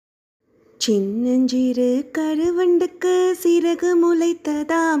சின்னஞ்சிறு கருவண்டுக்கு சிறகு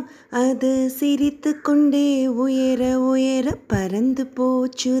முளைத்ததாம். அது சிரித்து கொண்டே உயர உயர பறந்து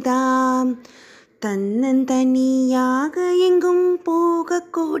போச்சுதாம். தன்னந்தனியாக எங்கும்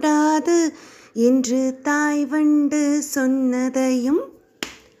போகக்கூடாது என்று தாய் வண்டு சொன்னதையும்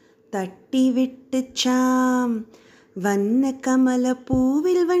தட்டி விட்டுச்சாம். வண்ண கமல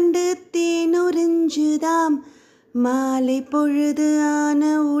பூவில் வண்டு தேனுறிஞ்சுதாம். மாலை பொழுது ஆன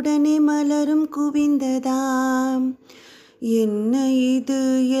உடனே மலரும் குவிந்ததாம். என்ன இது,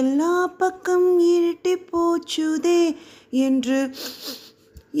 எல்லா பக்கம் இருட்டி போச்சுதே என்று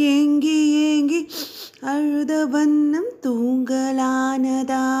ஏங்கி ஏங்கி அழுத வண்ணம் தூங்கலானதாம்.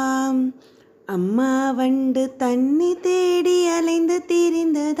 அம்மா வண்டு தன்னை தேடி அலைந்து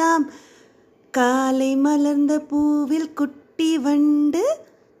திரிந்ததாம். காலை மலர்ந்த பூவில் குட்டி வண்டு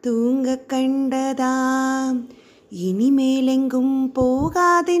தூங்க கண்டதாம். இனிமேலெங்கும்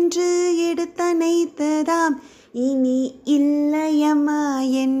போகாதென்று எடுத்தனைத்ததாம். இனி இல்லையம்மா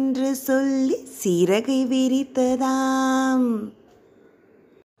என்று சொல்லி சிறகை விரித்ததாம்.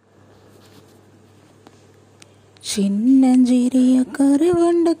 சின்னஞ்சிறிய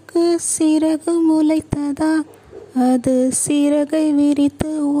கருவண்டுக்கு சிறகு முளைத்ததாம். அது சிறகை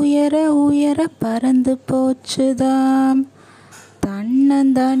விரித்து உயர உயர பறந்து போச்சுதாம்.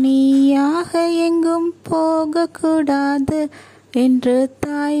 தன்னந்தனியாக எங்கும் போகக்கூடாது என்று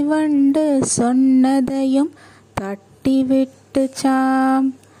தாய் வண்டு சொன்னதையும் தட்டி விட்டுச்சாம்.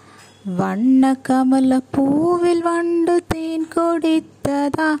 வண்ண கமல பூவில் வண்டு தேன்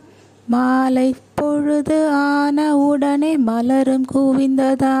குடித்ததாம். மாலை பொழுது ஆன உடனே மலரும்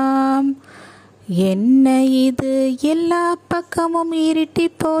குவிந்ததாம். என்ன இது, எல்லா பக்கமும் இருட்டி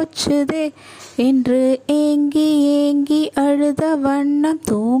போச்சுதே என்று ஏங்கி ஏங்கி அழுத வண்ணம்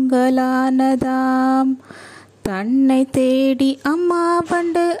தூங்கலானதாம். தன்னை தேடி அம்மா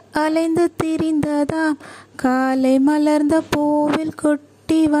வண்டு அலைந்து திரிந்ததாம். காலை மலர்ந்த பூவில்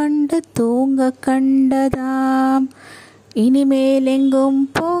குட்டி வண்டு தூங்க கண்டதாம். இனிமேல் எங்கும்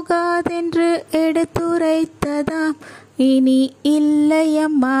போகாதென்று எடுத்துரைத்ததாம். இனி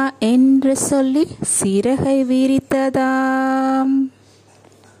இல்லையம்மா என்று சொல்லி சிறகை விரித்ததாம்.